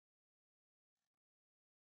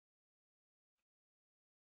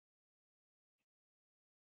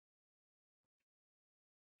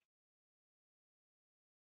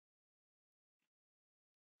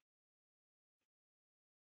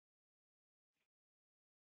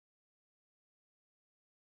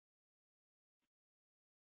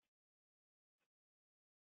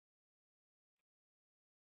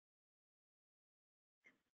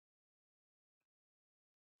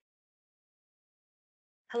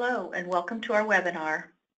Hello and welcome to our webinar,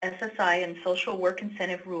 SSI and Social Work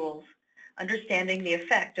Incentive Rules, Understanding the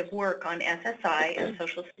Effect of Work on SSI and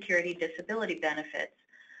Social Security Disability Benefits,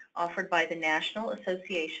 offered by the National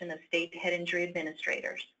Association of State Head Injury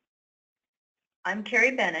Administrators. I'm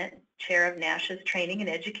Carrie Bennett, Chair of NASHIA's Training and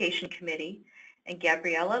Education Committee, and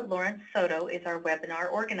Gabriela Lawrence Soto is our webinar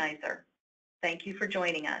organizer. Thank you for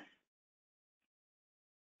joining us.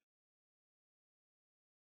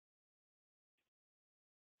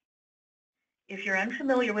 If you're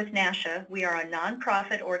unfamiliar with NASHIA, we are a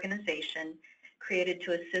nonprofit organization created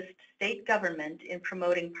to assist state government in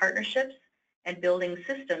promoting partnerships and building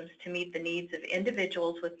systems to meet the needs of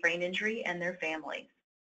individuals with brain injury and their families.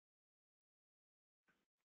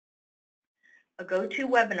 A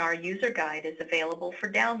GoToWebinar user guide is available for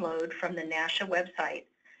download from the NASHIA website.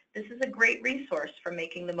 This is a great resource for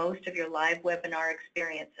making the most of your live webinar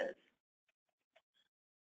experiences.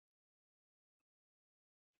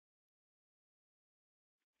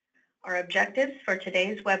 Our objectives for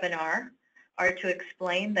today's webinar are to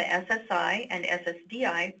explain the SSI and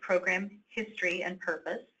SSDI program history and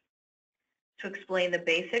purpose, to explain the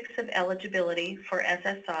basics of eligibility for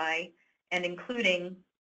SSI and including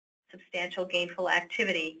substantial gainful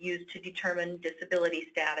activity used to determine disability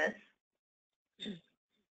status,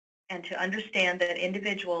 and to understand that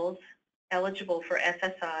individuals eligible for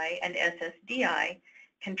SSI and SSDI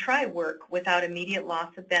can try work without immediate loss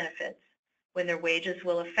of benefits when their wages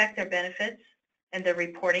will affect their benefits and their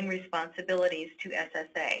reporting responsibilities to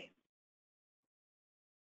SSA.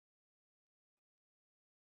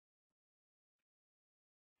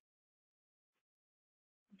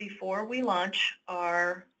 Before we launch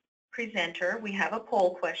our presenter, we have a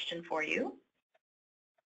poll question for you.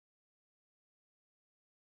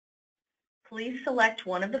 Please select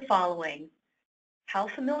one of the following. How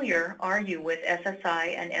familiar are you with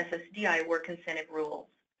SSI and SSDI work incentive rules?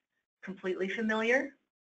 Completely familiar,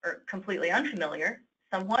 or completely unfamiliar,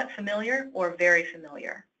 somewhat familiar, or very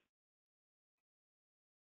familiar?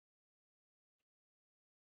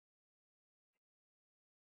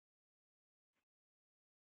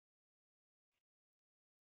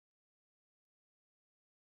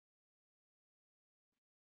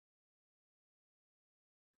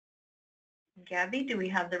 Gabby, do we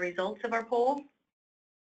have the results of our poll?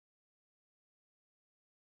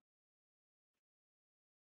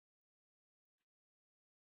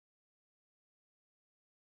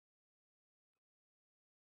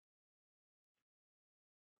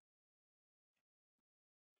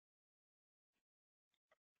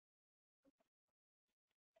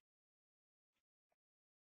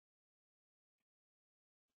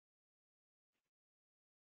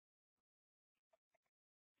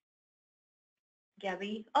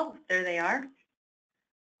 Gabby, oh, there they are.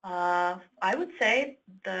 I would say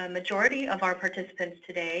the majority of our participants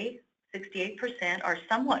today, 68%, are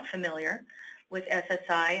somewhat familiar with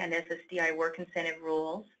SSI and SSDI work incentive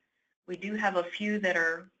rules. We do have a few that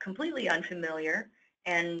are completely unfamiliar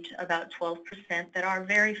and about 12% that are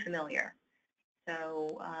very familiar.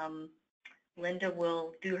 So Linda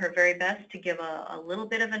will do her very best to give a little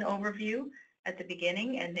bit of an overview at the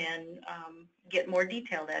beginning and then get more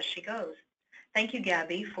detailed as she goes. Thank you,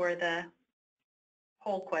 Gabby, for the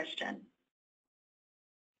poll question.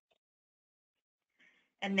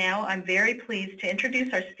 And now I'm very pleased to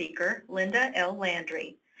introduce our speaker, Linda L.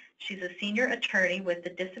 Landry. She's a senior attorney with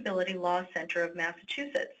the Disability Law Center of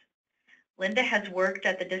Massachusetts. Linda has worked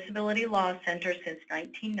at the Disability Law Center since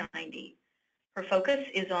 1990. Her focus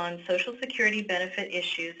is on Social Security benefit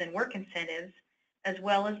issues and work incentives, as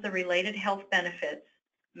well as the related health benefits,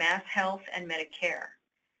 Mass Health, and Medicare.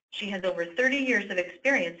 She has over 30 years of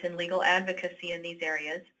experience in legal advocacy in these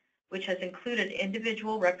areas, which has included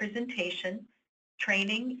individual representation,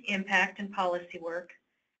 training, impact and policy work,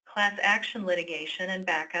 class action litigation and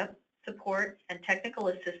backup, support, and technical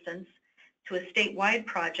assistance to a statewide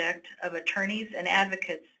project of attorneys and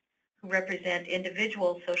advocates who represent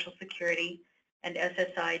individual Social Security and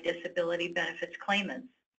SSI disability benefits claimants.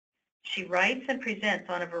 She writes and presents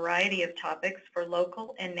on a variety of topics for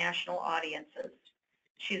local and national audiences.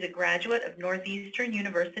 She's a graduate of Northeastern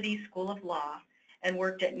University School of Law and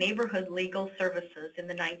worked at Neighborhood Legal Services in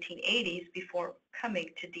the 1980s before coming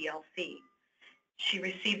to DLC. She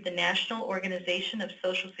received the National Organization of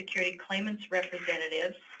Social Security Claimants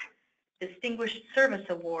Representatives Distinguished Service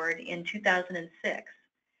Award in 2006,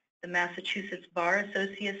 the Massachusetts Bar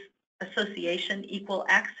Association Equal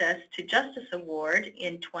Access to Justice Award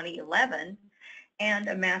in 2011, and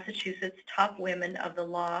a Massachusetts Top Women of the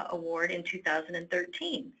Law Award in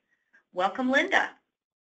 2013. Welcome, Linda.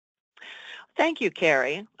 Thank you,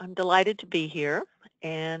 Carrie. I'm delighted to be here,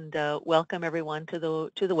 and welcome everyone to the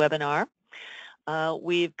webinar.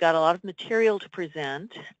 We've got a lot of material to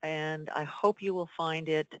present, and I hope you will find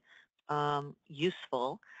it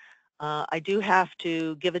useful. I do have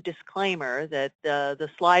to give a disclaimer that the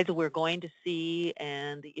slides we're going to see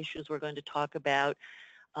and the issues we're going to talk about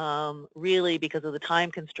really, because of the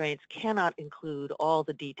time constraints, cannot include all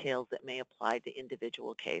the details that may apply to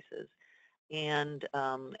individual cases. And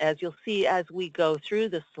as you'll see as we go through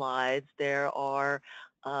the slides, there are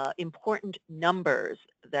important numbers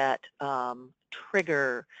that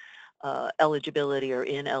trigger eligibility or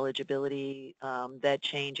ineligibility that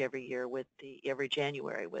change every year with every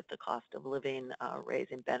January with the cost of living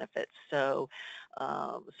raising benefits. So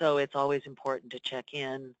it's always important to check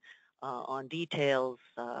in on details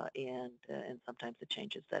and sometimes the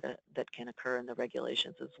changes that can occur in the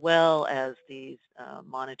regulations, as well as these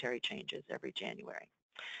monetary changes every January.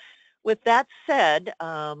 With that said,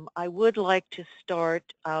 I would like to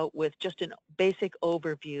start out with just a basic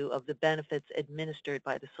overview of the benefits administered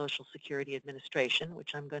by the Social Security Administration,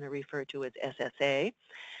 which I'm going to refer to as SSA.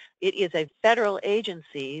 It is a federal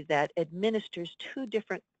agency that administers two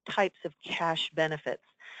different types of cash benefits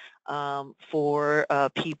for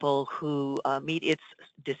people who meet its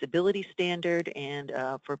disability standard and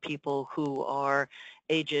for people who are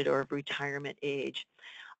aged or of retirement age.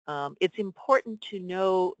 It's important to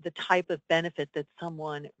know the type of benefit that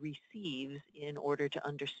someone receives in order to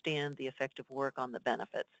understand the effective work on the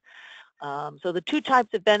benefits. So the two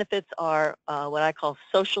types of benefits are what I call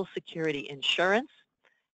Social Security insurance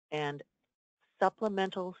and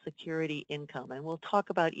supplemental security income, and we'll talk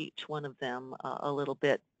about each one of them a little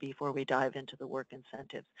bit before we dive into the work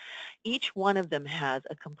incentives. Each one of them has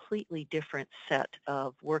a completely different set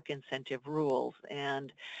of work incentive rules,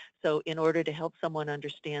 and so in order to help someone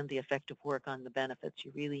understand the effective work on the benefits,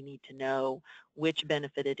 you really need to know which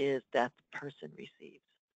benefit it is that the person receives.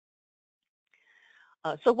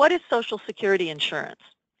 So what is Social Security insurance?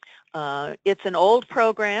 It's an old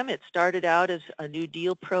program. It started out as a New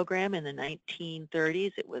Deal program in the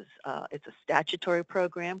 1930s. It's a statutory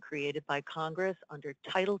program created by Congress under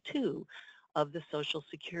Title II of the Social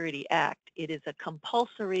Security Act. It is a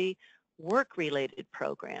compulsory work-related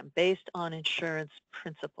program based on insurance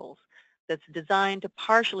principles that's designed to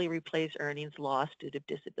partially replace earnings lost due to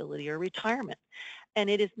disability or retirement. And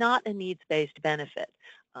it is not a needs-based benefit.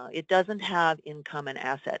 It doesn't have income and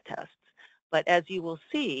asset tests. But as you will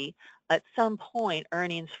see, at some point,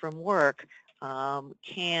 earnings from work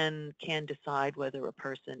can decide whether a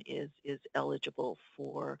person is eligible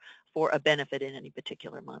for a benefit in any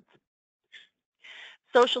particular month.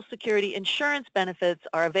 Social Security insurance benefits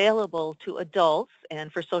are available to adults,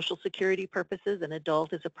 and for Social Security purposes, an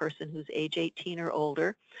adult is a person who's age 18 or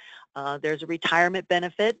older. There's a retirement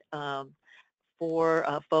benefit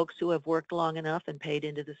for folks who have worked long enough and paid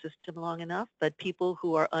into the system long enough, but people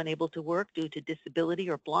who are unable to work due to disability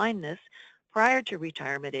or blindness prior to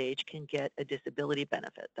retirement age can get a disability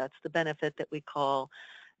benefit. That's the benefit that we call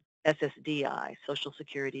SSDI, Social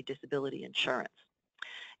Security Disability Insurance.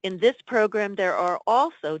 In this program, there are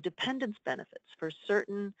also dependence benefits for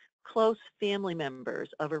certain close family members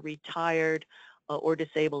of a retired or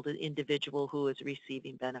disabled individual who is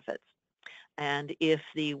receiving benefits. And if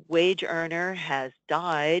the wage earner has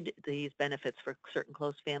died, these benefits for certain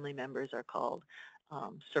close family members are called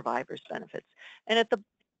survivor's benefits. And at the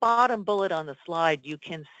bottom bullet on the slide, you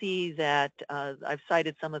can see that I've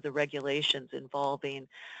cited some of the regulations involving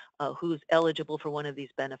who's eligible for one of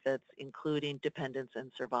these benefits, including dependents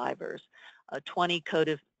and survivors. 20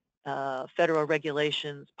 Code of Federal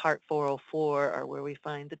Regulations, Part 404, are where we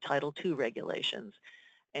find the Title II regulations.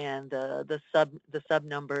 And the sub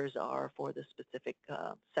numbers are for the specific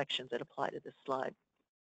sections that apply to this slide.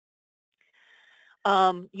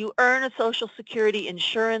 You earn a Social Security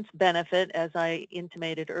insurance benefit, as I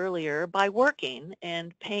intimated earlier, by working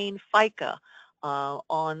and paying FICA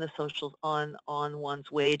on the socials on one's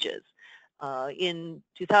wages. In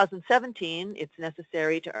 2017, it's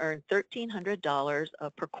necessary to earn $1,300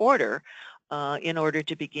 per quarter in order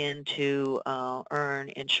to begin to earn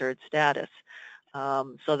insured status.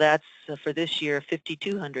 So that's for this year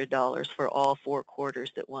 $5,200 for all 4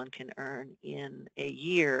 quarters that one can earn in a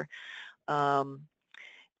year. And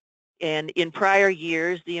in prior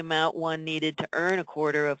years, the amount one needed to earn a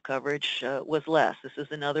quarter of coverage was less. This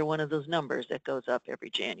is another one of those numbers that goes up every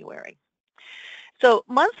January. So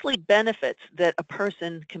monthly benefits that a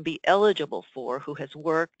person can be eligible for who has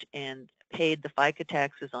worked and paid the FICA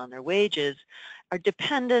taxes on their wages are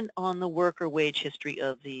dependent on the work or wage history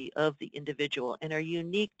of the individual and are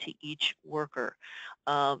unique to each worker.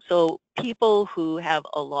 So people who have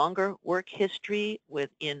a longer work history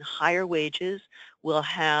within higher wages will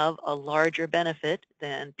have a larger benefit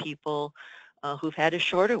than people who've had a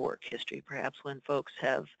shorter work history, perhaps when folks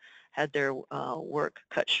have had their work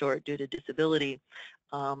cut short due to disability,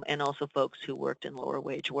 and also folks who worked in lower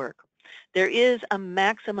wage work. There is a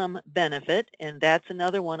maximum benefit, and that's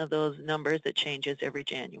another one of those numbers that changes every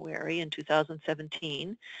January. In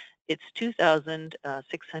 2017, it's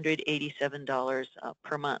 $2,687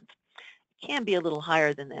 per month. It can be a little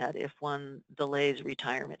higher than that if one delays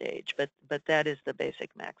retirement age, but that is the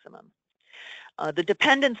basic maximum. The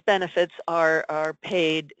dependents benefits are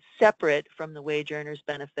paid separate from the wage earner's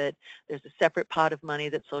benefit. There's a separate pot of money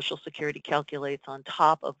that Social Security calculates on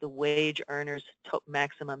top of the wage earner's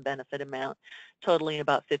maximum benefit amount, totaling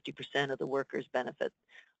about 50% of the worker's benefit.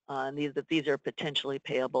 And these are potentially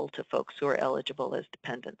payable to folks who are eligible as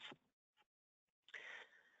dependents.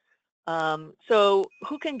 So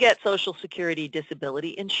who can get Social Security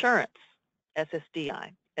disability insurance?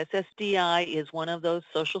 SSDI. SSDI is one of those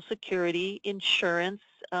Social Security insurance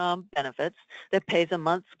benefits that pays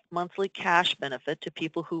a monthly cash benefit to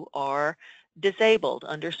people who are disabled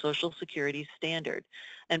under Social Security's standard.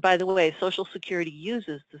 And by the way, Social Security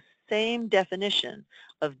uses the same definition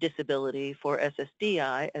of disability for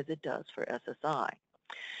SSDI as it does for SSI.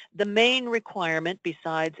 The main requirement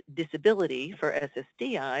besides disability for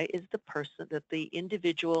SSDI is the person that the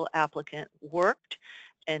individual applicant worked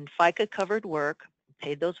and FICA covered work,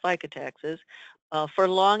 paid those FICA taxes for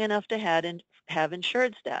long enough to have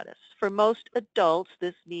insured status. For most adults,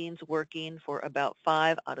 this means working for about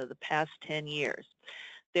 5 out of the past 10 years.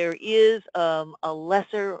 There is a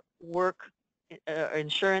lesser work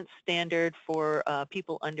insurance standard for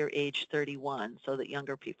people under age 31 so that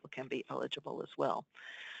younger people can be eligible as well.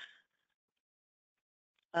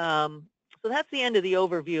 So that's the end of the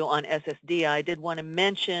overview on SSDI. I did want to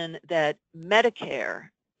mention that Medicare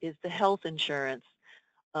is the health insurance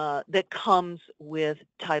that comes with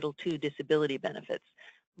Title II disability benefits.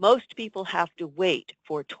 Most people have to wait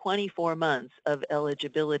for 24 months of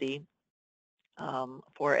eligibility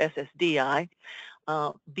for SSDI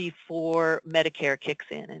before Medicare kicks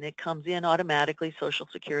in, and it comes in automatically. Social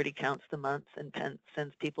Security counts the months and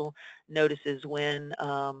sends people notices when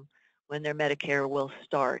their Medicare will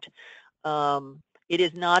start. It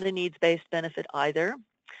is not a needs-based benefit either.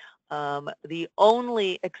 The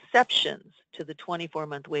only exceptions to the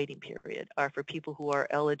 24-month waiting period are for people who are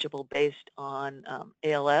eligible based on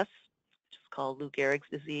ALS, which is called Lou Gehrig's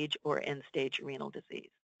disease, or end-stage renal disease.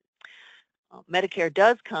 Medicare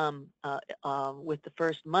does come with the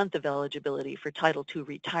first month of eligibility for Title II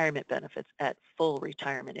retirement benefits at full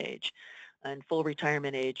retirement age. And full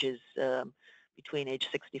retirement age is between age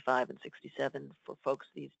 65 and 67 for folks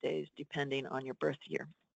these days, depending on your birth year.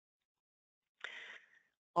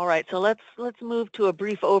 All right, so let's move to a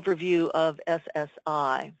brief overview of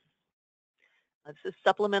SSI. This is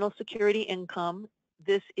Supplemental Security Income.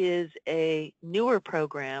 This is a newer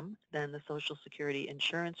program than the Social Security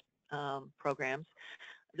insurance programs.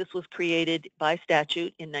 This was created by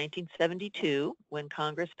statute in 1972 when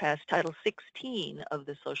Congress passed Title 16 of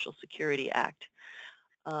the Social Security Act.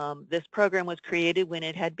 This program was created when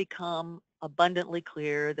it had become abundantly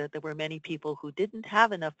clear that there were many people who didn't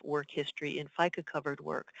have enough work history in FICA-covered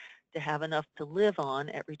work to have enough to live on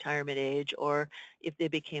at retirement age, or if they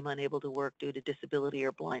became unable to work due to disability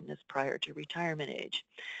or blindness prior to retirement age.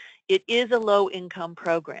 It is a low-income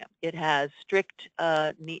program. It has strict,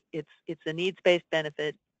 it's a needs-based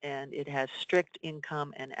benefit, and it has strict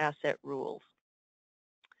income and asset rules.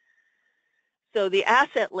 So the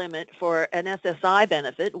asset limit for an SSI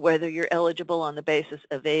benefit, whether you're eligible on the basis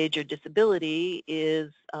of age or disability, is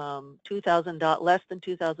less than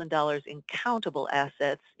 $2,000 in countable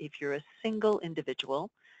assets if you're a single individual,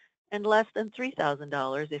 and less than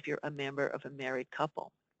 $3,000 if you're a member of a married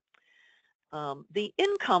couple. The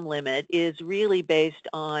income limit is really based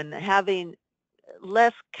on having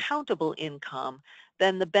less countable income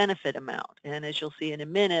than the benefit amount. And as you'll see in a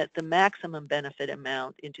minute, the maximum benefit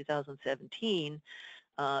amount in 2017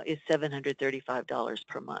 is $735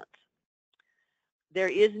 per month. There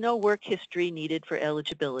is no work history needed for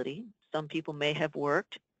eligibility. Some people may have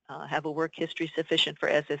worked, have a work history sufficient for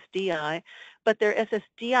SSDI, but their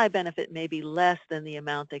SSDI benefit may be less than the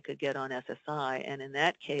amount they could get on SSI. And in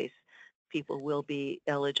that case, people will be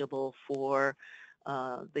eligible for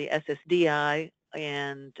the SSDI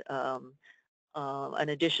and an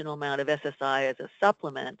additional amount of SSI as a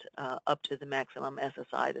supplement up to the maximum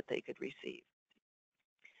SSI that they could receive.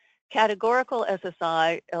 Categorical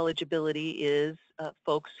SSI eligibility is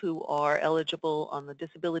folks who are eligible on the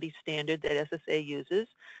disability standard that SSA uses,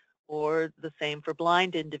 or the same for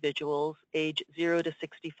blind individuals age 0 to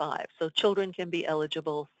 65. So children can be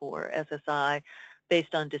eligible for SSI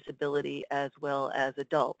based on disability as well as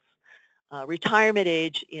adults. Retirement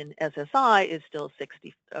age in SSI is still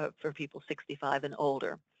 60 for people 65 and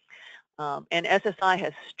older. And SSI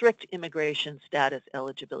has strict immigration status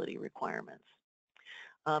eligibility requirements.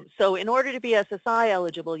 So in order to be SSI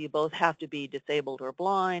eligible, you both have to be disabled or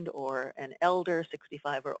blind or an elder,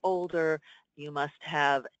 65 or older. You must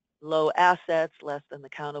have low assets, less than the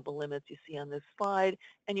countable limits you see on this slide,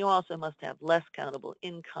 and you also must have less countable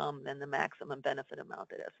income than the maximum benefit amount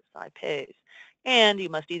that SSI pays. And you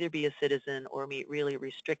must either be a citizen or meet really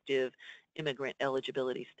restrictive immigrant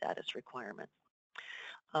eligibility status requirements.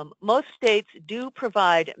 Most states do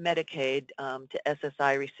provide Medicaid to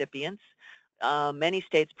SSI recipients. Many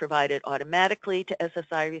states provide it automatically to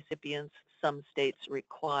SSI recipients. Some states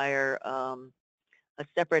require a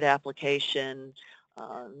separate application.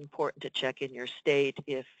 Important to check in your state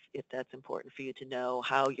if that's important for you to know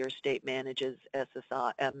how your state manages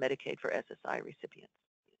SSI, Medicaid for SSI recipients.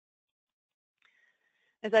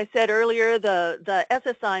 As I said earlier, the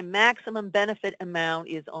SSI maximum benefit amount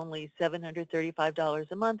is only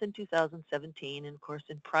 $735 a month in 2017, and of course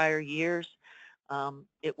in prior years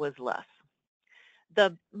it was less.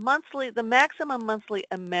 The maximum monthly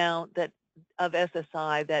amount of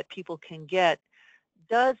SSI that people can get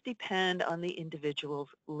does depend on the individual's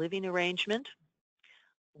living arrangement,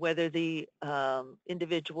 whether the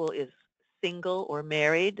individual is single or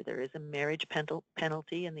married. There is a marriage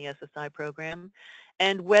penalty in the SSI program,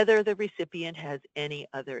 and whether the recipient has any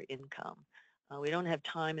other income. We don't have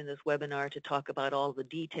time in this webinar to talk about all the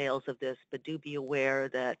details of this, but do be aware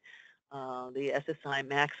that the SSI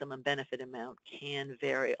maximum benefit amount can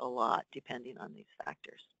vary a lot depending on these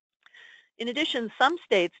factors. In addition, some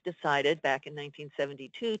states decided back in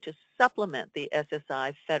 1972 to supplement the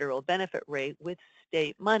SSI federal benefit rate with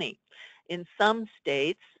state money. In some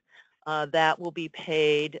states, that will be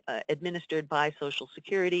paid, administered by Social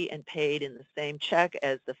Security and paid in the same check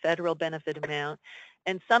as the federal benefit amount.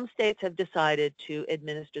 And some states have decided to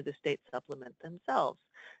administer the state supplement themselves.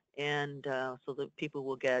 And so the people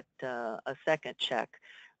will get a second check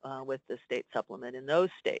with the state supplement in those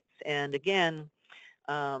states. And again,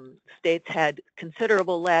 states had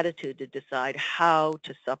considerable latitude to decide how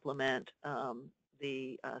to supplement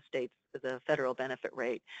the federal benefit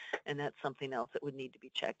rate, and that's something else that would need to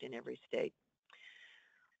be checked in every state.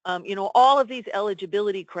 You know, all of these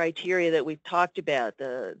eligibility criteria that we've talked about,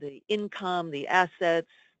 the income, the assets,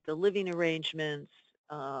 the living arrangements,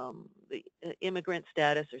 the immigrant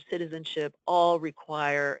status or citizenship, all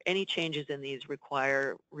require, any changes in these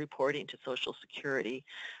require reporting to Social Security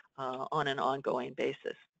on an ongoing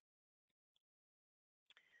basis.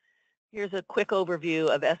 Here's a quick overview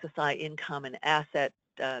of SSI income and asset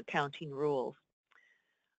counting rules.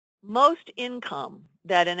 Most income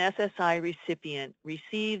that an SSI recipient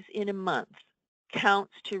receives in a month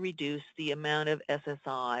counts to reduce the amount of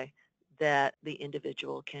SSI that the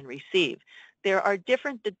individual can receive. There are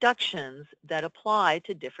different deductions that apply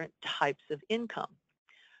to different types of income.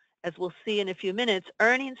 As we'll see in a few minutes,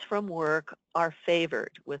 earnings from work are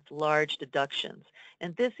favored with large deductions,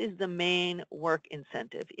 and this is the main work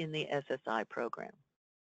incentive in the SSI program.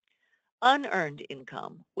 Unearned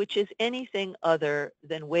income, which is anything other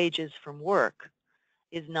than wages from work,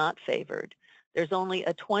 is not favored. There's only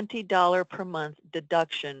a $20 per month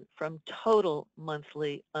deduction from total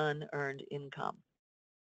monthly unearned income.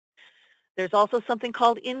 There's also something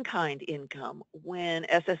called in-kind income, when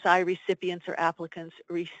SSI recipients or applicants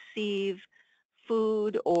receive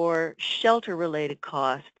food or shelter-related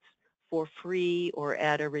costs for free or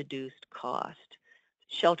at a reduced cost.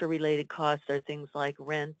 Shelter-related costs are things like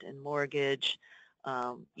rent and mortgage,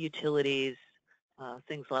 utilities,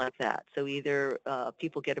 things like that. So either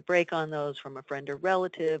people get a break on those from a friend or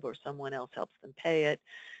relative, or someone else helps them pay it.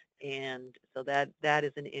 And so that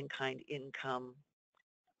is an in-kind income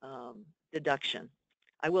deduction.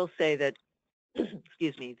 I will say that,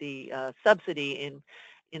 excuse me, the subsidy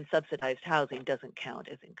in subsidized housing doesn't count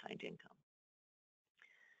as in-kind income.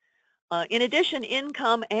 In addition,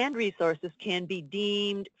 income and resources can be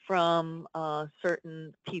deemed from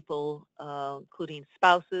certain people, including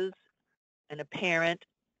spouses and a parent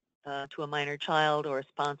to a minor child, or a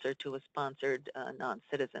sponsor to a sponsored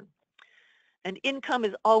non-citizen. And income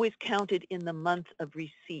is always counted in the month of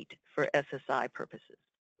receipt for SSI purposes.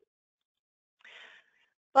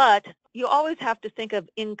 But you always have to think of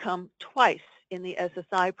income twice in the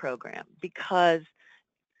SSI program, because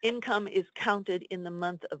income is counted in the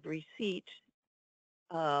month of receipt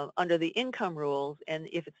under the income rules, and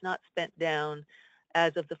if it's not spent down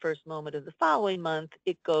as of the first moment of the following month,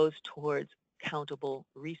 it goes towards countable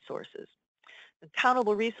resources. And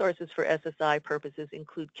countable resources for SSI purposes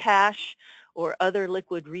include cash or other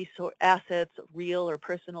liquid assets, real or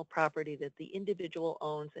personal property that the individual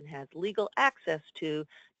owns and has legal access to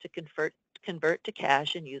convert to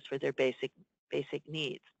cash and use for their basic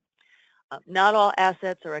needs. Not all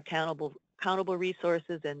assets are countable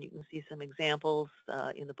resources, and you can see some examples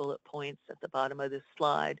in the bullet points at the bottom of this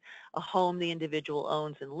slide. A home the individual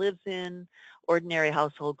owns and lives in, ordinary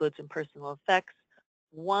household goods and personal effects,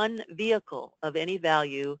 one vehicle of any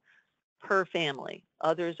value per family.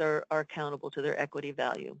 Others are accountable to their equity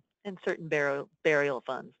value, and certain burial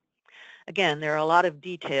funds. Again, there are a lot of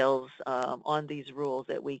details on these rules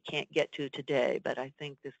that we can't get to today, but I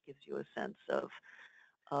think this gives you a sense of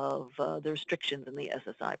the restrictions in the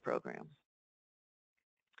SSI program.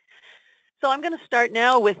 So I'm going to start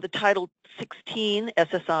now with the Title 16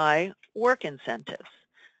 SSI work incentives.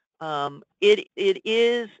 It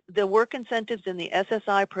is the work incentives in the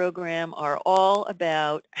SSI program are all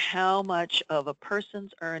about how much of a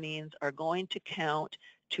person's earnings are going to count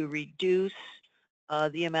to reduce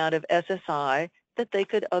the amount of SSI that they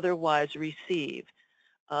could otherwise receive.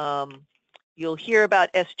 You'll hear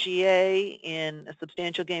about SGA in a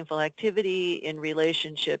substantial gainful activity in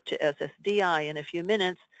relationship to SSDI in a few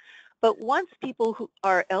minutes, but once people who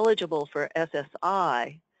are eligible for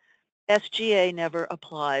SSI, SGA never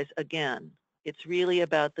applies again. It's really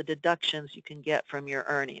about the deductions you can get from your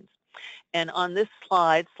earnings. And on this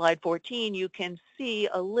slide, slide 14, you can see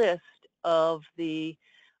a list of the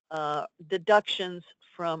deductions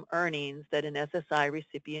from earnings that an SSI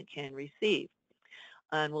recipient can receive.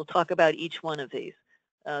 And we'll talk about each one of these.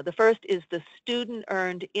 The first is the student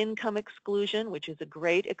earned income exclusion, which is a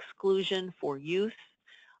great exclusion for youth,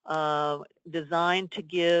 designed to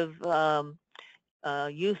give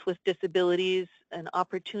youth with disabilities an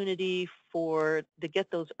opportunity to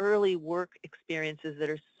get those early work experiences that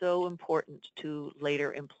are so important to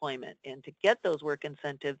later employment, and to get those work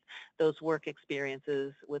incentives, those work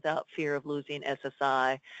experiences without fear of losing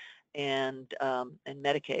SSI and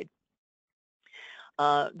Medicaid.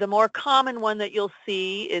 The more common one that you'll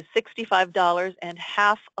see is $65 and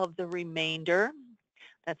half of the remainder.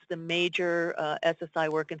 That's the major SSI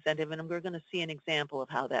work incentive, and we're going to see an example of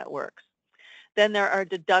how that works. Then there are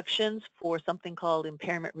deductions for something called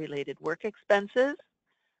impairment-related work expenses.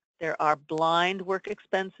 There are blind work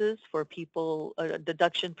expenses for people, a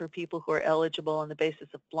deduction for people who are eligible on the basis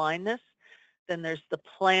of blindness. Then there's the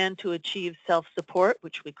plan to achieve self-support,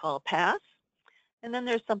 which we call PASS. And then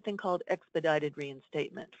there's something called expedited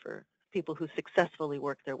reinstatement for people who successfully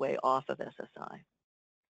work their way off of SSI.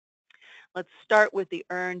 Let's start with the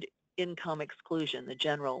earned income exclusion, the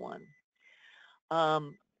general one.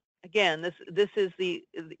 Again,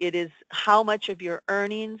 it is how much of your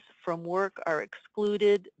earnings from work are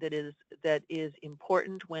excluded that is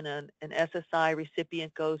important when an SSI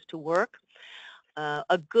recipient goes to work.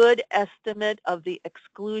 A good estimate of the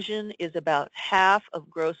exclusion is about half of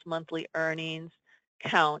gross monthly earnings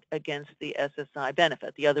count against the SSI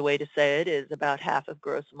benefit. The other way to say it is about half of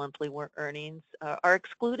gross monthly earnings are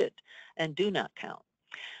excluded and do not count.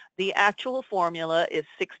 The actual formula is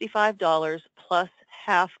 $65 plus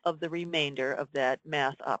half of the remainder of that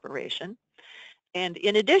math operation. And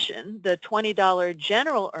in addition, the $20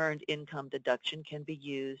 general earned income deduction can be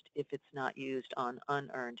used if it's not used on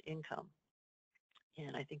unearned income.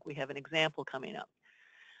 And I think we have an example coming up.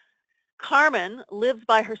 Carmen lives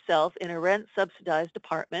by herself in a rent-subsidized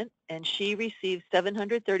apartment, and she receives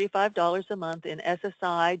 $735 a month in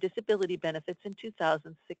SSI disability benefits in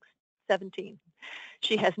 2017.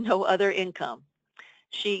 She has no other income.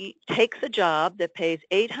 She takes a job that pays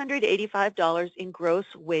 $885 in gross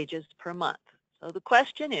wages per month. So the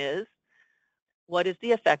question is, what is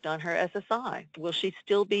the effect on her SSI? Will she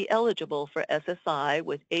still be eligible for SSI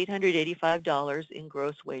with $885 in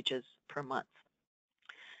gross wages per month?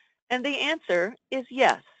 And the answer is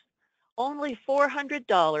yes. Only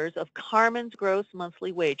 $400 of Carmen's gross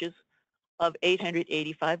monthly wages of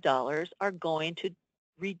 $885 are going to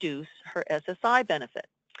reduce her SSI benefit.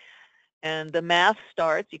 And the math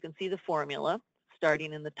starts, you can see the formula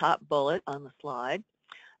starting in the top bullet on the slide.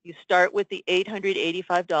 You start with the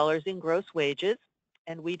 $885 in gross wages,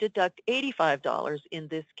 and we deduct $85 in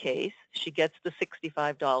this case. She gets the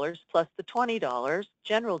 $65 plus the $20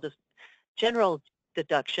 general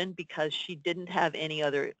deduction because she didn't have any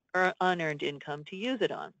other unearned income to use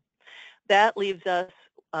it on. That leaves us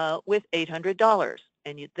with $800,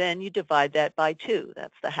 and then you divide that by 2.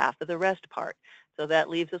 That's the half of the rest part. So that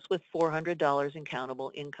leaves us with $400 in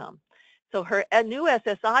countable income. So her new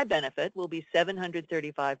SSI benefit will be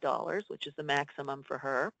 $735, which is the maximum for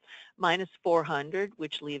her, minus $400,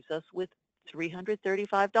 which leaves us with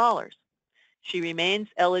 $335. She remains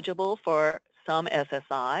eligible for some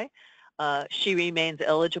SSI. She remains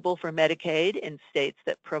eligible for Medicaid in states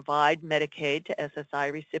that provide Medicaid to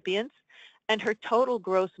SSI recipients, and her total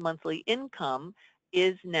gross monthly income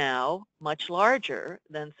is now much larger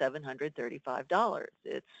than $735.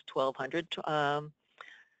 It's $1,220.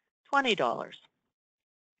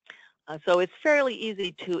 So it's fairly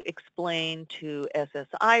easy to explain to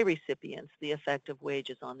SSI recipients the effect of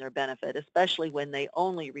wages on their benefit, especially when they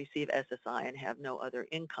only receive SSI and have no other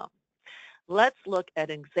income. Let's look at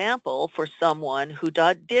an example for someone who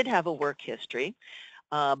did have a work history,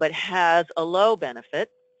 but has a low benefit,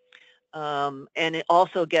 and it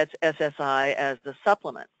also gets SSI as the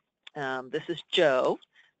supplement. This is Joe.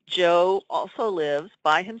 Joe also lives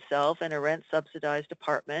by himself in a rent-subsidized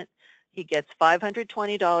apartment. He gets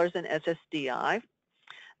 $520 in SSDI.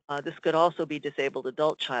 This could also be disabled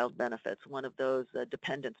adult child benefits, one of those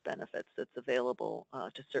dependence benefits that's available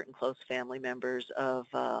to certain close family members of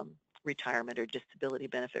retirement or disability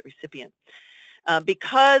benefit recipient.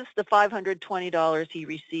 Because the $520 he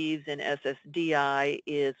receives in SSDI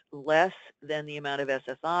is less than the amount of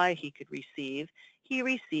SSI he could receive, he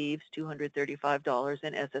receives $235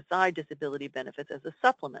 in SSI disability benefits as a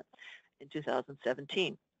supplement in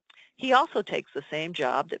 2017. He also takes the same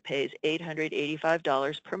job that pays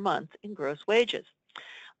 $885 per month in gross wages.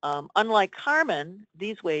 Unlike Carmen,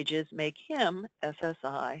 these wages make him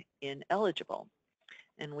SSI ineligible.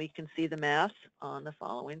 And we can see the math on the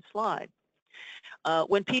following slide.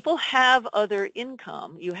 When people have other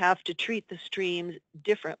income, you have to treat the streams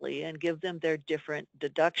differently and give them their different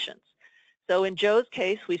deductions. So in Joe's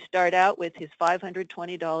case, we start out with his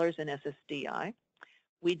 $520 in SSDI.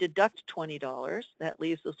 We deduct $20. That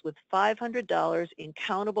leaves us with $500 in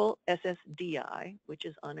countable SSDI, which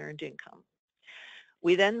is unearned income.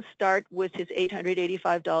 We then start with his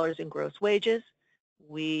 $885 in gross wages.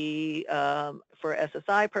 We, for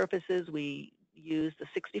SSI purposes, we use the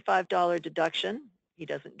 $65 deduction. He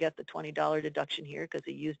doesn't get the $20 deduction here because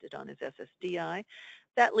he used it on his SSDI.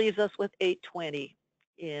 That leaves us with $820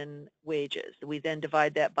 in wages. We then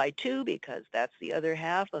divide that by 2 because that's the other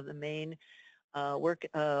half of the main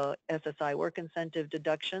SSI work incentive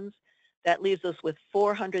deductions. That leaves us with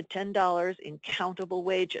 $410 in countable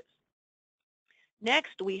wages.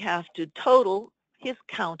 Next, we have to total his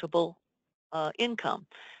countable income.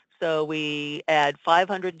 So we add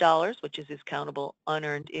 $500, which is his countable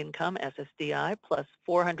unearned income, SSDI, plus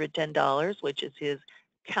 $410, which is his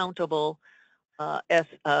countable wages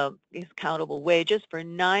for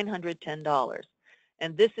 $910.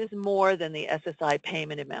 And this is more than the SSI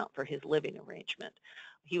payment amount for his living arrangement.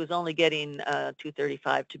 He was only getting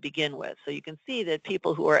 $235 to begin with. So you can see that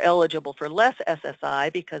people who are eligible for less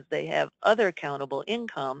SSI because they have other countable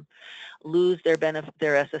income lose their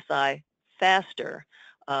SSI faster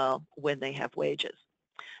when they have wages.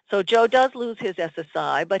 So Joe does lose his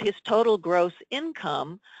SSI, but his total gross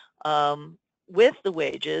income with the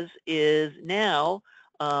wages is now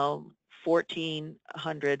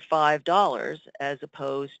 $1,405 as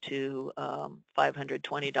opposed to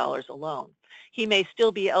 $520 alone. He may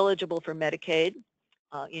still be eligible for Medicaid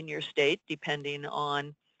in your state, depending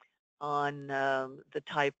on the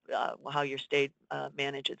type, how your state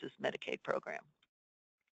manages its Medicaid program.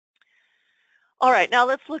 All right, now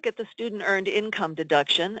let's look at the student earned income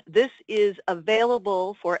deduction. This is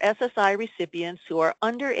available for SSI recipients who are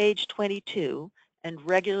under age 22 and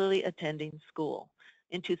regularly attending school.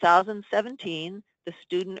 In 2017, the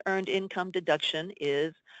student earned income deduction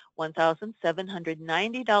is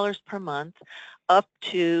 $1,790 per month up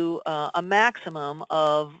to a maximum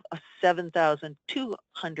of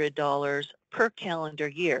 $7,200 per calendar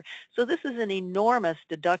year. So this is an enormous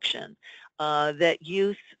deduction that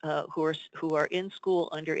youth who are in school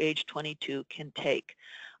under age 22 can take.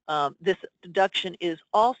 This deduction is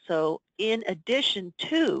also in addition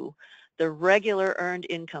to the regular earned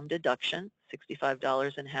income deduction,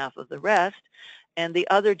 $65 and half of the rest, and the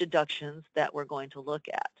other deductions that we're going to look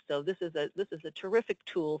at. So this is a terrific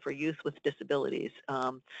tool for youth with disabilities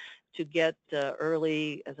to get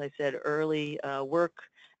early, as I said, early work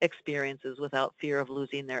experiences without fear of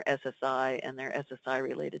losing their SSI and their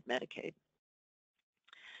SSI-related Medicaid.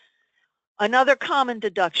 Another common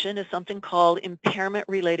deduction is something called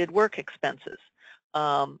impairment-related work expenses.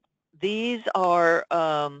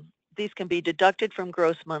 These can be deducted from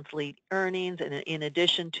gross monthly earnings in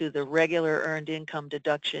addition to the regular earned income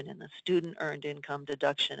deduction and the student earned income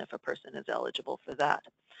deduction if a person is eligible for that.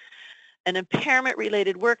 An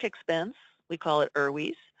impairment-related work expense, we call it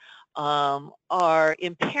IRWIs, are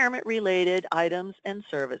impairment-related items and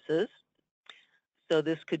services. So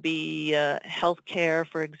this could be health care,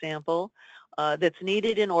 for example, that's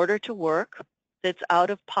needed in order to work, that's out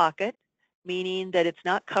of pocket, meaning that it's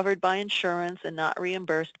not covered by insurance and not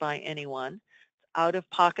reimbursed by anyone, out of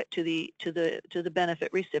pocket to the benefit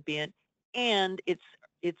recipient, and it's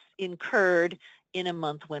incurred in a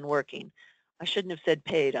month when working. I shouldn't have said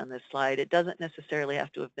paid on this slide. It doesn't necessarily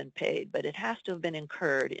have to have been paid, but it has to have been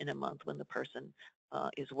incurred in a month when the person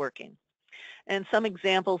is working. And some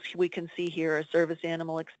examples we can see here are service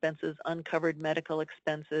animal expenses, uncovered medical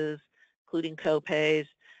expenses, including copays,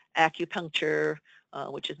 acupuncture,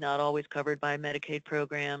 which is not always covered by Medicaid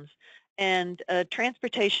programs, and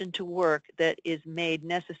transportation to work that is made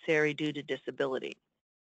necessary due to disability.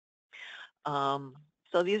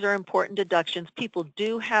 So these are important deductions. People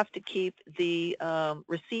do have to keep the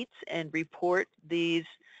receipts and report these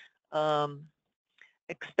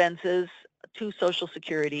expenses to Social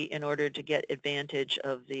Security in order to get advantage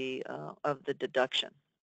of the deduction.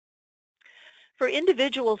 For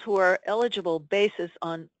individuals who are eligible basis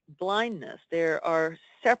on blindness, there are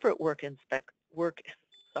separate work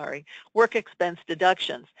expense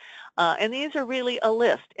deductions. And these are really a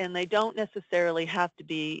list, and they don't necessarily have to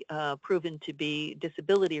be proven to be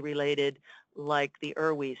disability related like the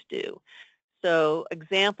IRWIs do. So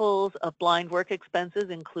examples of blind work expenses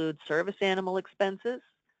include service animal expenses,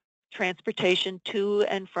 transportation to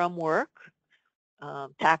and from work,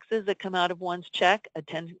 taxes that come out of one's check,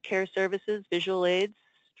 attendant care services, visual aids,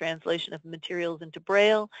 translation of materials into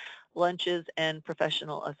Braille, lunches, and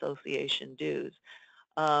professional association dues.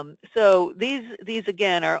 So these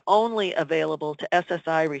again are only available to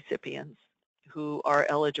SSI recipients who are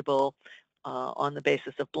eligible on the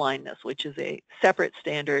basis of blindness, which is a separate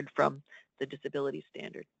standard from the disability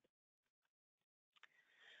standard.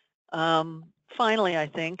 Finally, I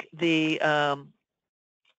think there's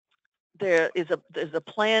a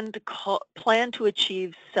plan to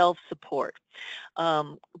achieve self-support.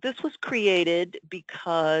 This was created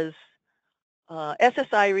because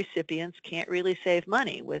SSI recipients can't really save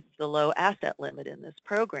money with the low asset limit in this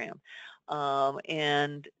program,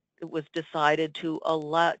 and it was decided to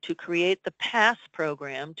create the PASS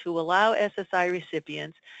program to allow SSI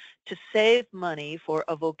recipients to save money for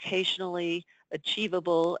a vocationally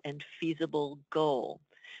achievable and feasible goal.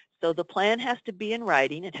 So the plan has to be in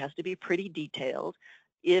writing. It has to be pretty detailed.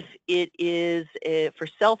 If it is for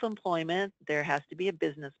self-employment, there has to be a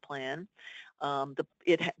business plan.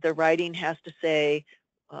 The writing has to say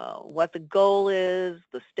what the goal is,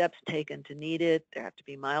 the steps taken to meet it. There have to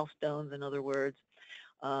be milestones, in other words,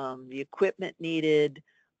 the equipment needed,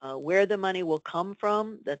 where the money will come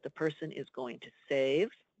from that the person is going to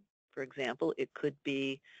save. For example, it could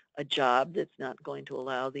be a job that's not going to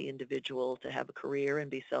allow the individual to have a career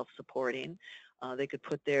and be self-supporting. They could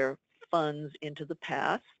put their funds into the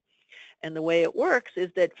PASS. And the way it works is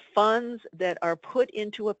that funds that are put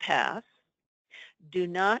into a PASS do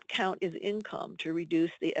not count as income to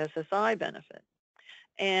reduce the SSI benefit.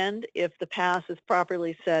 And if the PASS is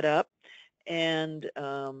properly set up and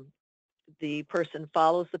the person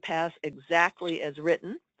follows the PASS exactly as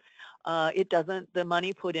written, the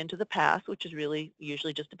money put into the PASS, which is really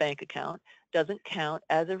usually just a bank account, doesn't count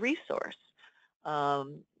as a resource.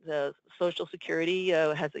 The Social Security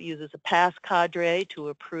uses a PASS cadre to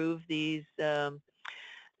approve these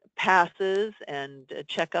passes and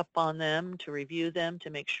check up on them, to review them, to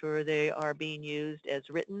make sure they are being used as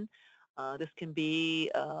written. This can be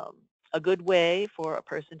a good way for a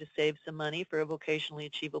person to save some money for a vocationally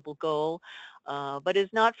achievable goal, but is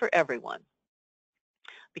not for everyone,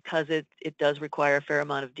 because it does require a fair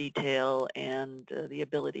amount of detail and the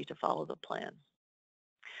ability to follow the plan.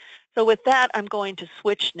 So with that, I'm going to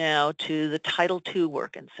switch now to the Title II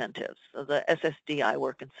work incentives, so the SSDI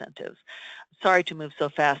work incentives. Sorry to move so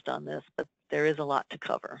fast on this, but there is a lot to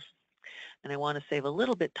cover. And I want to save a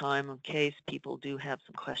little bit time in case people do have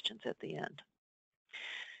some questions at the end.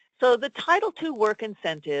 So the Title II work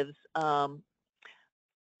incentives are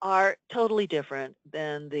totally different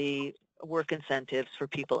than the work incentives for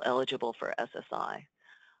people eligible for SSI.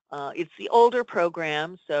 It's the older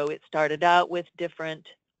program, so it started out with different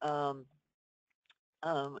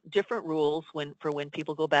rules for when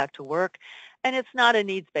people go back to work, and it's not a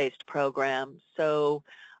needs-based program. So,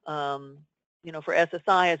 you know, for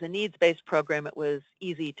SSI as a needs-based program, it was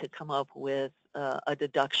easy to come up with a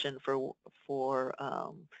deduction for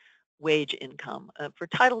wage income. For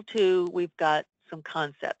Title II, we've got some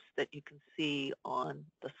concepts that you can see on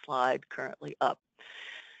the slide currently up.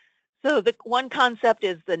 So the one concept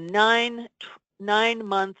is the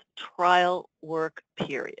 9-month trial work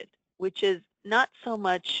period, which is not so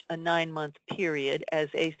much a 9-month period as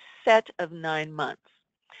a set of 9 months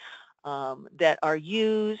that are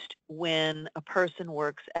used when a person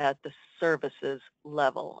works at the services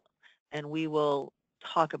level. And we will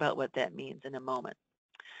talk about what that means in a moment.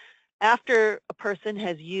 After a person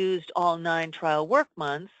has used all 9 trial work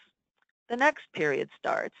months, the next period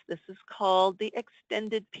starts. This is called the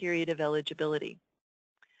extended period of eligibility.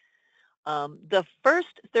 The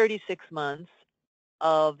first 36 months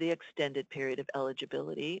of the extended period of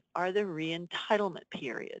eligibility are the re-entitlement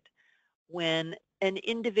period, when an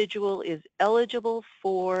individual is eligible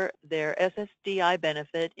for their SSDI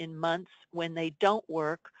benefit in months when they don't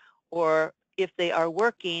work, or if they are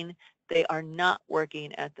working, they are not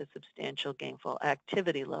working at the substantial gainful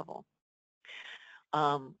activity level.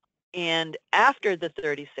 And after the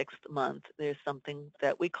 36th month, there's something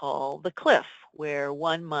that we call the cliff, where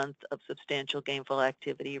 1 month of substantial gainful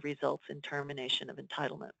activity results in termination of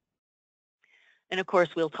entitlement. And of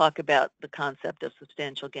course, we'll talk about the concept of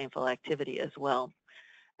substantial gainful activity as well.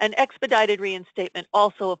 An expedited reinstatement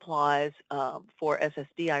also applies for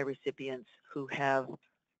SSDI recipients who have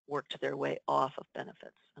worked their way off of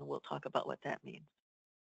benefits, and we'll talk about what that means.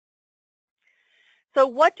 So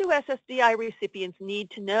what do SSDI recipients need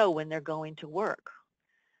to know when they're going to work?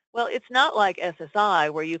 Well, it's not like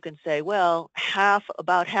SSI where you can say, well,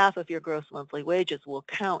 about half of your gross monthly wages will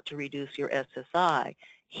count to reduce your SSI.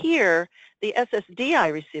 Here, the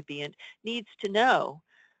SSDI recipient needs to know,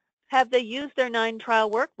 have they used their 9 trial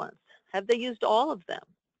work months? Have they used all of them?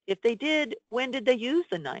 If they did, when did they use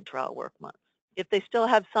the 9 trial work months? If they still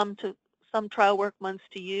have some trial work months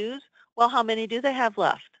to use, well, how many do they have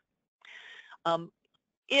left?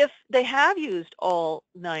 If they have used all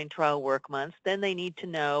 9 trial work months, then they need to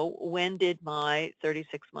know, when did my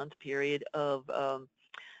 36-month period of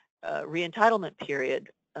re-entitlement period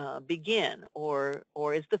begin, or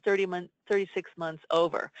is the 36 months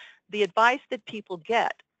over? The advice that people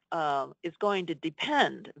get is going to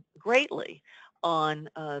depend greatly on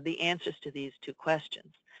the answers to these 2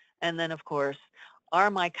 questions. And then, of course, are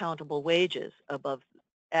my countable wages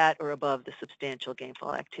at or above the substantial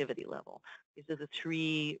gainful activity level? These are the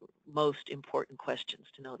 3 most important questions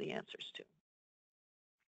to know the answers to.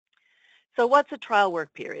 So what's a trial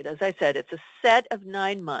work period? As I said, it's a set of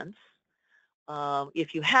 9 months.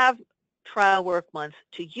 If you have trial work months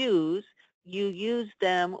to use, you use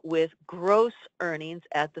them with gross earnings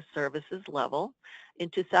at the services level. In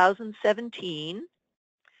 2017,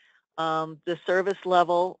 the service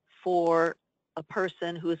level for a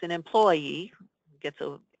person who is an employee, gets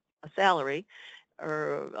a salary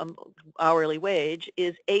or hourly wage,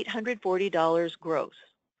 is $840 gross.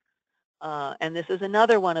 And this is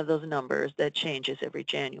another one of those numbers that changes every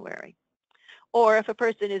January. Or if a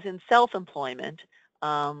person is in self-employment,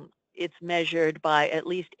 it's measured by at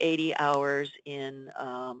least 80 hours in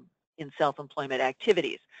self-employment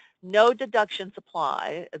activities. No deductions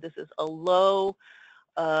apply. This is a low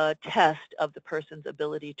test of the person's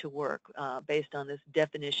ability to work based on this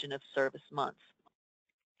definition of service months.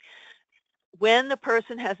 When the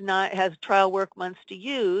person has trial work months to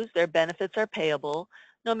use, their benefits are payable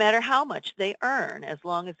no matter how much they earn, as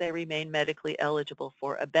long as they remain medically eligible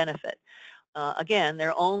for a benefit. Again,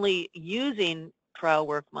 they're only using trial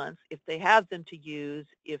work months if they have them to use,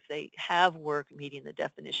 if they have work meeting the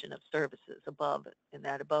definition of services above, in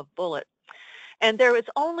that above bullet. And there is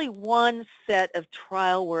only 1 set of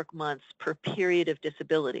trial work months per period of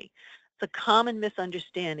disability. It's a common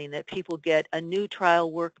misunderstanding that people get a new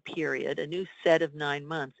trial work period, a new set of 9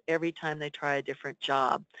 months, every time they try a different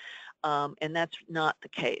job. And that's not the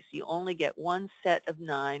case. You only get 1 set of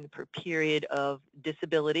 9 per period of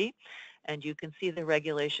disability. And you can see the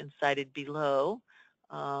regulations cited below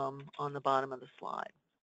on the bottom of the slide.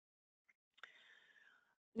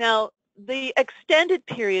 Now, the extended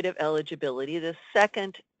period of eligibility, the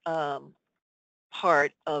second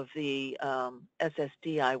part of the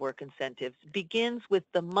SSDI work incentives, begins with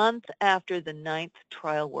the month after the 9th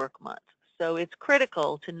trial work month. So it's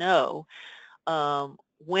critical to know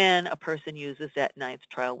when a person uses that 9th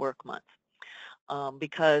trial work month.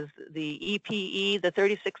 Because the EPE, the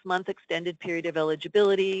 36-month extended period of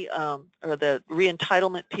eligibility, or the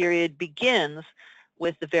re-entitlement period, begins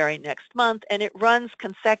with the very next month, and it runs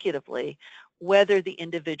consecutively whether the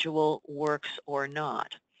individual works or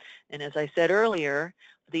not. And as I said earlier,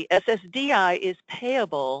 the SSDI is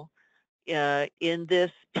payable in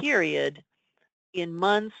this period in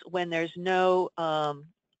months when there's no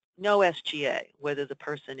no SGA, whether the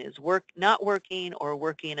person is not working or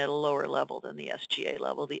working at a lower level than the SGA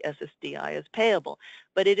level. The SSDI is payable,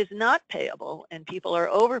 but it is not payable, and people are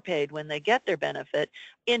overpaid when they get their benefit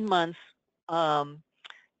in months,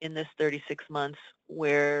 in this 36 months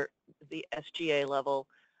where the SGA level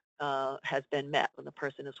has been met, when the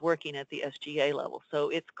person is working at the SGA level. So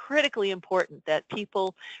it's critically important that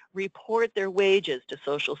people report their wages to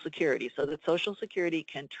Social Security so that Social Security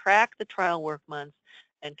can track the trial work months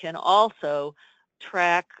and can also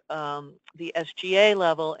track the SGA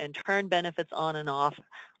level and turn benefits on and off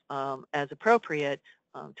as appropriate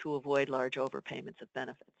to avoid large overpayments of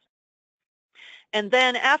benefits. And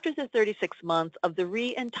then after the 36 months of the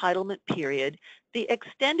re-entitlement period, the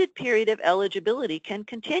extended period of eligibility can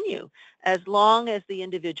continue as long as the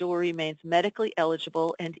individual remains medically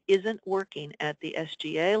eligible and isn't working at the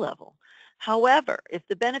SGA level. However, if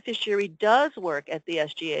the beneficiary does work at the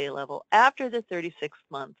SGA level after the 36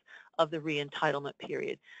 months of the re-entitlement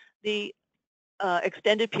period, the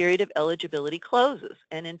extended period of eligibility closes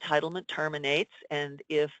and entitlement terminates, and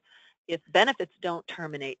if benefits don't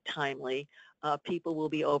terminate timely, people will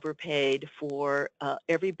be overpaid for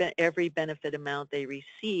every benefit amount they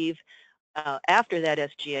receive after that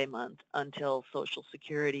SGA month until Social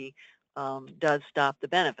Security does stop the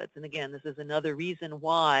benefits. And again, this is another reason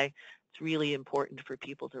why it's really important for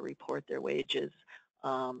people to report their wages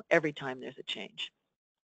every time there's a change.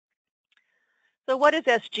 So what is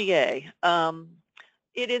SGA?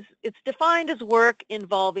 It's defined as work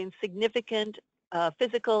involving significant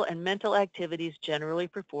physical and mental activities generally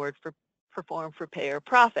performed for pay or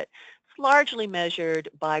profit. It's largely measured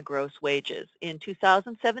by gross wages. In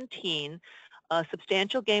 2017,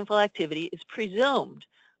 substantial gainful activity is presumed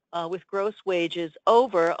with gross wages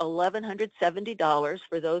over $1,170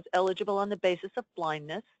 for those eligible on the basis of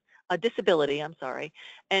blindness, disability, I'm sorry,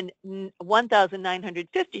 and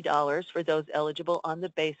 $1,950 for those eligible on the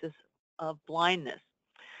basis of blindness.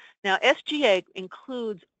 Now, SGA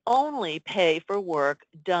includes only pay for work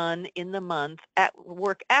done in the month,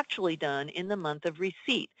 work actually done in the month of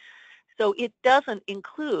receipt. So it doesn't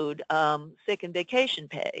include sick and vacation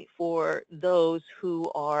pay for those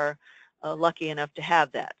who are lucky enough to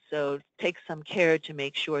have that. So take some care to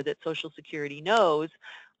make sure that Social Security knows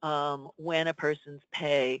when a person's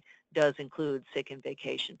pay does include sick and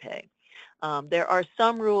vacation pay. There are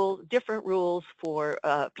some rules, different rules for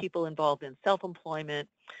people involved in self-employment.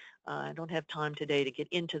 I don't have time today to get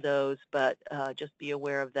into those, but just be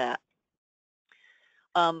aware of that.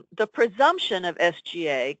 The presumption of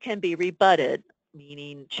SGA can be rebutted,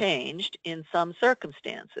 meaning changed, in some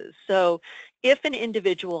circumstances. So if an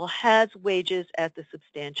individual has wages at the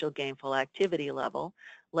substantial gainful activity level,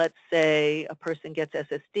 let's say a person gets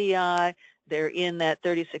SSDI, they're in that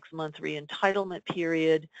 36-month re-entitlement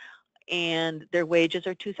period, and their wages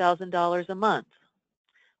are $2,000 a month.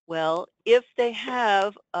 Well, if they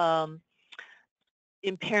have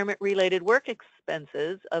impairment-related work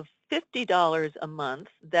expenses of $50 a month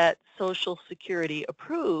that Social Security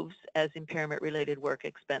approves as impairment-related work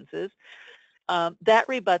expenses, that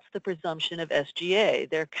rebuts the presumption of SGA.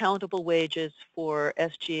 Their countable wages for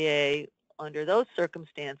SGA under those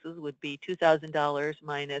circumstances would be $2,000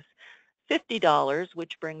 minus $50,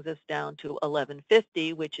 which brings us down to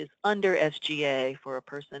 $1,150, which is under SGA for a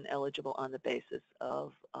person eligible on the basis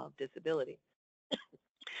of disability.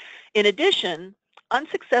 In addition,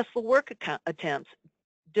 unsuccessful work attempts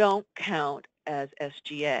don't count as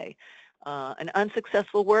SGA. An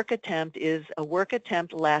unsuccessful work attempt is a work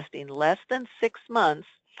attempt lasting less than 6 months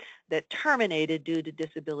that terminated due to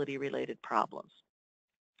disability-related problems.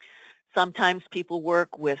 Sometimes people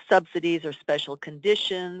work with subsidies or special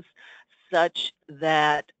conditions such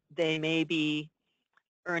that they may be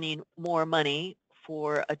earning more money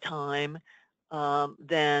for a time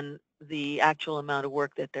than the actual amount of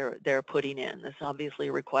work that they're putting in. This obviously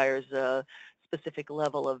requires a specific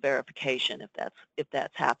level of verification if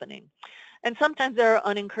that's happening. And sometimes there are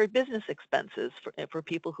unincurred business expenses for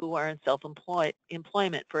people who are in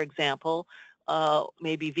self-employment. For example,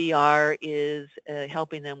 maybe VR is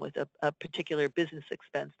helping them with a particular business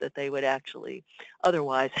expense that they would actually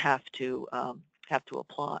otherwise have to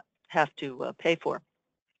pay for.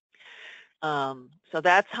 So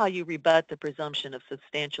that's how you rebut the presumption of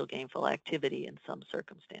substantial gainful activity in some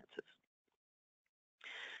circumstances.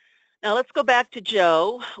 Now let's go back to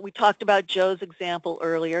Joe. We talked about Joe's example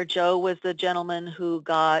earlier. Joe was the gentleman who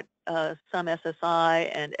got some SSI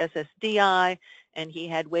and SSDI, and he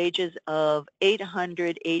had wages of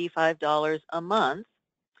 $885 a month.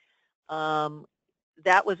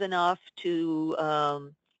 That was enough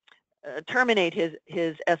to terminate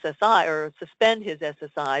his SSI or suspend his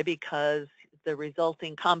SSI because the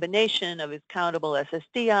resulting combination of his countable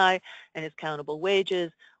SSDI and his countable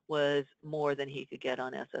wages was more than he could get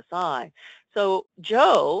on SSI. So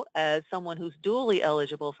Joe, as someone who's dually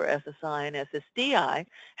eligible for SSI and SSDI,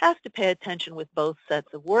 has to pay attention with both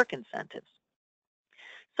sets of work incentives.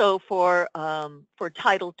 So for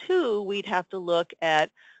Title II, we'd have to look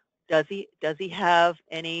at, does he have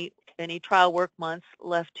any trial work months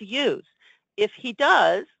left to use? If he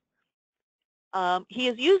does, he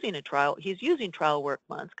is using he's using trial work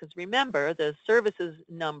months, because remember, the services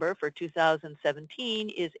number for 2017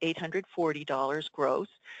 is $840 gross,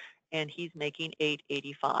 and he's making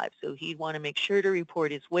 $885. So he'd want to make sure to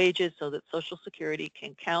report his wages so that Social Security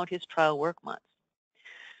can count his trial work months.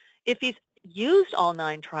 If he's used all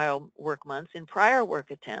 9 trial work months in prior work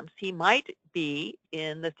attempts, he might be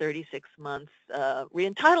in the 36 months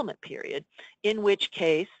reentitlement period, in which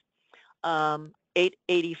case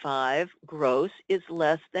 885 gross is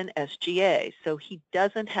less than SGA. So he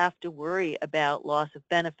doesn't have to worry about loss of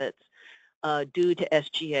benefits due to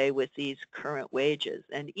SGA with these current wages.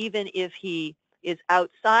 And even if he is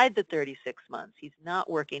outside the 36 months, he's not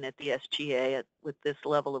working at the SGA with this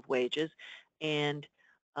level of wages, and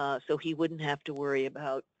so he wouldn't have to worry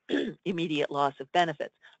about immediate loss of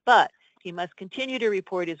benefits. But he must continue to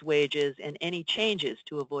report his wages and any changes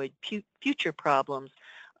to avoid future problems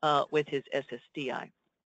with his SSDI.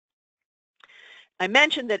 I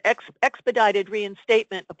mentioned that expedited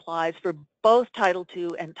reinstatement applies for both Title II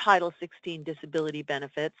and Title 16 disability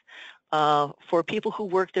benefits for people who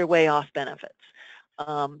work their way off benefits.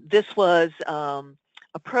 This was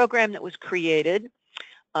a program that was created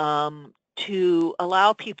to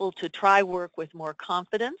allow people to try work with more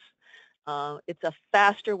confidence. It's a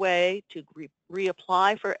faster way to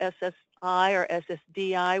reapply for SSI or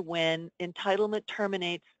SSDI when entitlement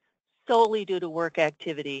terminates solely due to work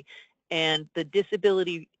activity and the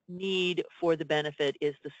disability need for the benefit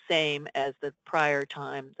is the same as the prior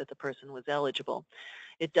time that the person was eligible.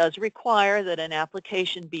 It does require that an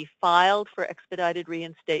application be filed for expedited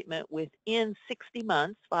reinstatement within 60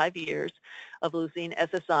 months, 5 years, of losing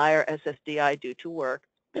SSI or SSDI due to work.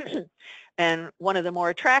 And one of the more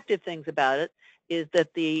attractive things about it is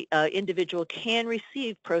that the individual can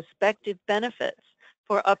receive prospective benefits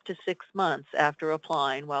for up to 6 months after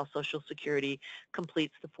applying while Social Security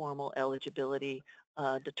completes the formal eligibility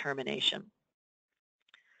determination.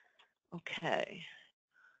 Okay.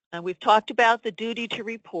 And we've talked about the duty to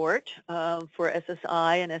report for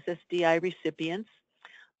SSI and SSDI recipients.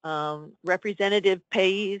 Representative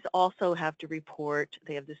payees also have to report.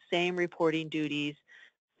 They have the same reporting duties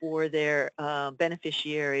for their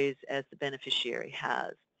beneficiaries as the beneficiary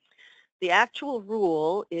has. The actual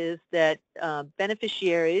rule is that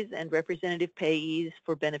beneficiaries and representative payees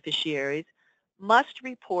for beneficiaries must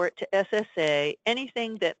report to SSA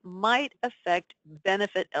anything that might affect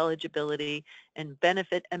benefit eligibility and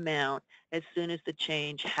benefit amount as soon as the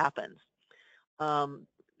change happens.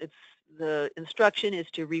 The instruction is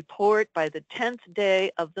to report by the 10th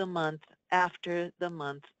day of the month after the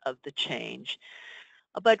month of the change.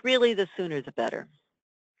 But really, the sooner the better.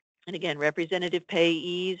 And again, representative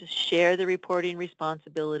payees share the reporting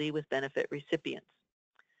responsibility with benefit recipients.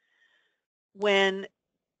 When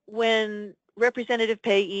representative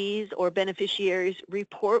payees or beneficiaries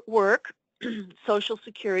report work, Social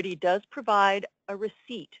Security does provide a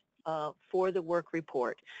receipt for the work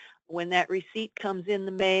report. When that receipt comes in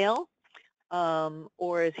the mail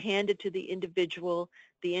or is handed to the individual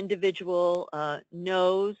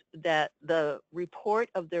knows that the report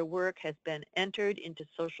of their work has been entered into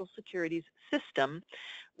Social Security's system,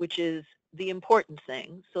 which is the important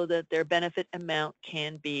thing, so that their benefit amount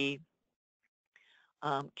can be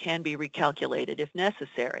recalculated if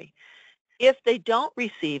necessary. If they don't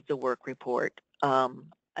receive the work report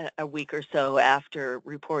a week or so after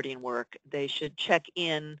reporting work, they should check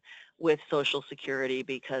in with Social Security,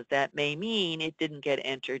 because that may mean it didn't get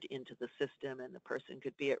entered into the system and the person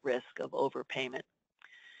could be at risk of overpayment.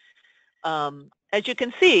 As you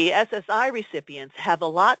can see, SSI recipients have a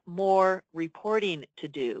lot more reporting to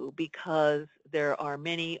do because there are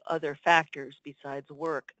many other factors besides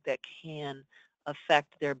work that can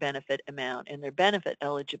affect their benefit amount and their benefit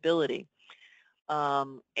eligibility.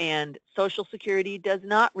 And Social Security does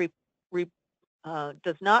not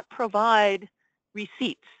provide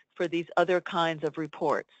receipts for these other kinds of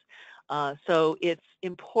reports. So it's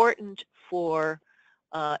important for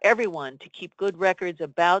everyone to keep good records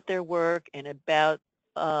about their work and about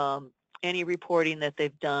any reporting that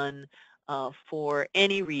they've done for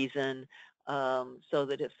any reason, so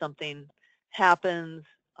that if something happens,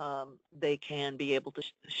 they can be able to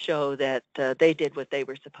show that they did what they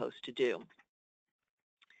were supposed to do.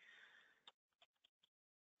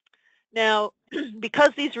 Now,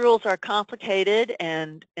 because these rules are complicated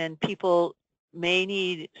and people may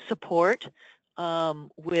need support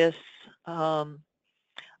with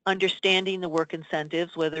understanding the work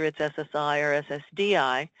incentives, whether it's SSI or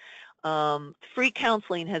SSDI, free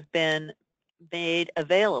counseling has been made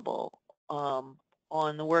available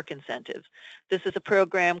on the work incentives. This is a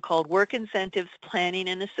program called Work Incentives Planning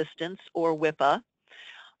and Assistance, or WIPA.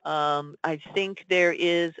 I think there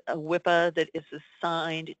is a WIPA that is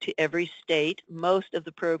assigned to every state. Most of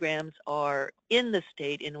the programs are in the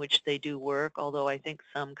state in which they do work, although I think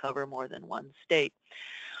some cover more than one state.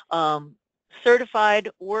 Certified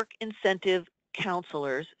Work Incentive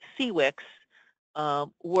Counselors, CWICs,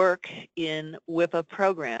 work in WIPA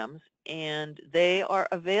programs, and they are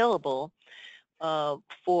available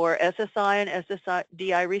for SSI and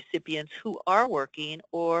SSDI recipients who are working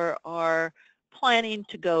or are planning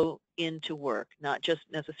to go into work, not just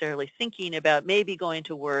necessarily thinking about maybe going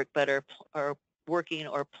to work, but are working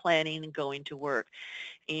or planning going to work.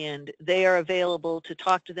 And they are available to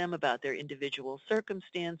talk to them about their individual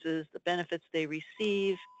circumstances, the benefits they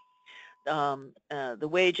receive, the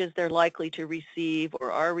wages they're likely to receive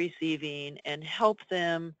or are receiving, and help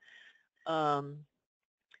them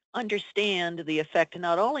understand the effect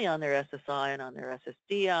not only on their SSI and on their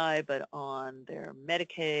SSDI, but on their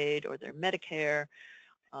Medicaid or their Medicare,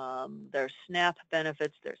 their SNAP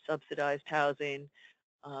benefits, their subsidized housing.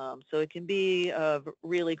 So it can be of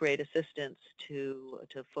really great assistance to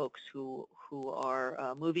folks who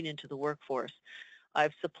are moving into the workforce.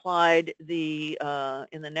 I've supplied the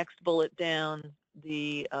in the next bullet down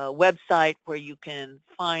the website where you can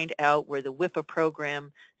find out where the WIPA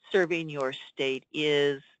program serving your state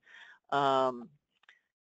is.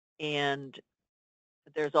 And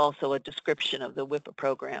there's also a description of the WIPA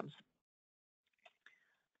programs.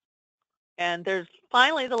 And there's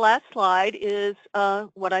finally the last slide is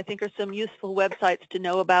what I think are some useful websites to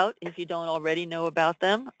know about if you don't already know about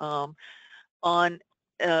them. On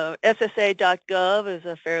SSA.gov is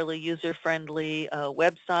a fairly user-friendly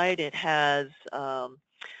website. It has a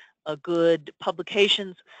good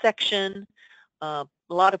publications section, a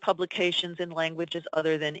lot of publications in languages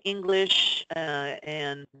other than English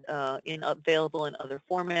and available in other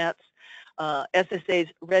formats. SSA's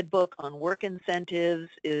Red Book on Work Incentives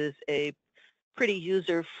is a pretty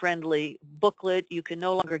user-friendly booklet. You can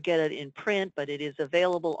no longer get it in print, but it is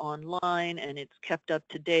available online, and it's kept up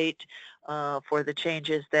to date for the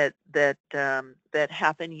changes that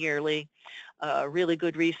happen yearly. Really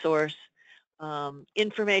good resource.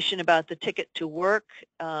 Information about the Ticket to Work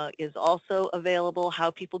is also available, how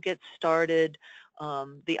people get started,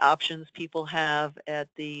 the options people have at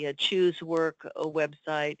the Choose Work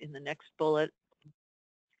website in the next bullet.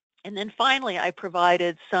 And then finally, I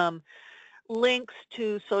provided some links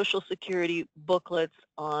to Social Security booklets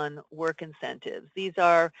on work incentives. These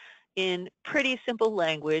are in pretty simple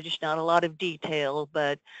language, not a lot of detail,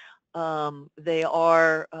 but they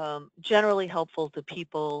are generally helpful to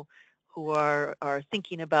people who are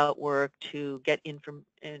thinking about work to get and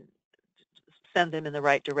send them in the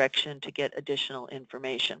right direction to get additional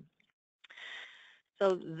information.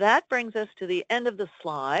 So that brings us to the end of the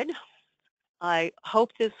slide. I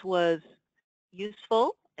hope this was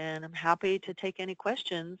useful, and I'm happy to take any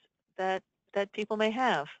questions that people may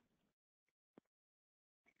have.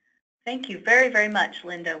 Thank you very, very much,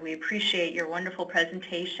 Linda. We appreciate your wonderful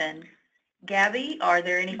presentation. Gabby, are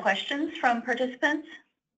there any questions from participants?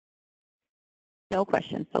 No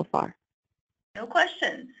questions so far. No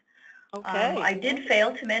questions. Okay. I did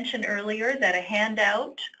fail to mention earlier that a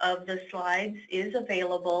handout of the slides is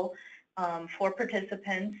available for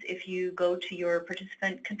participants. If you go to your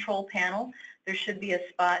participant control panel, there should be a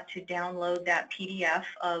spot to download that PDF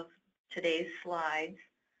of today's slides.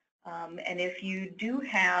 And if you do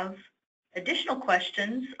have additional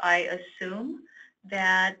questions, I assume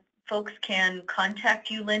that folks can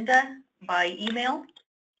contact you, Linda, by email?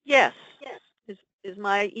 Yes. Is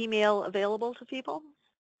my email available to people?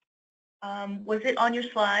 Was it on your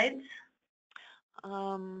slides?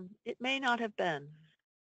 It may not have been.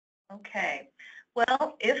 Okay.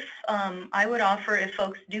 Well, if I would offer, if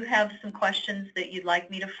folks do have some questions that you'd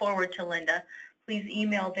like me to forward to Linda, please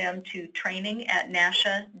email them to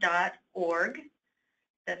training@nashia.org.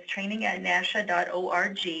 That's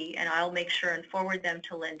training@nashia.org, and I'll make sure and forward them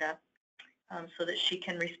to Linda so that she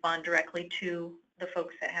can respond directly to the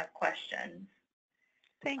folks that have questions.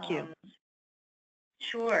 Thank you.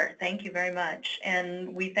 Sure. Thank you very much.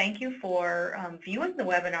 And we thank you for viewing the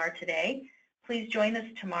webinar today. Please join us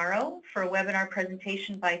tomorrow for a webinar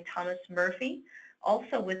presentation by Thomas Murphy,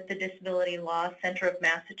 also with the Disability Law Center of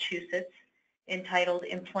Massachusetts, entitled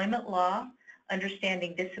Employment Law,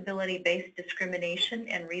 Understanding Disability-Based Discrimination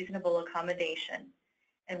and Reasonable Accommodation.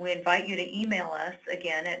 And we invite you to email us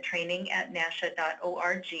again at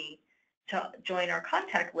training@nashia.org to join our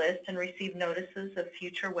contact list and receive notices of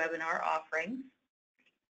future webinar offerings.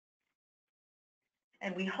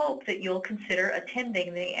 And we hope that you'll consider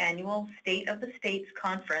attending the annual State of the States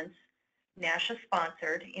Conference, NASHIA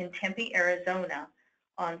sponsored, in Tempe, Arizona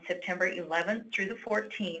on September 11th through the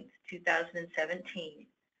 14th, 2017.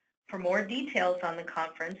 For more details on the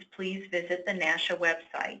conference, please visit the NASHIA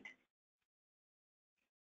website.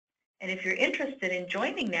 And if you're interested in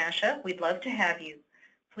joining NASHIA, we'd love to have you.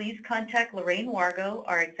 Please contact Lorraine Wargo,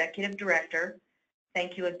 our Executive Director.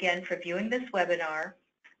 Thank you again for viewing this webinar,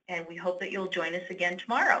 and we hope that you'll join us again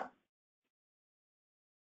tomorrow.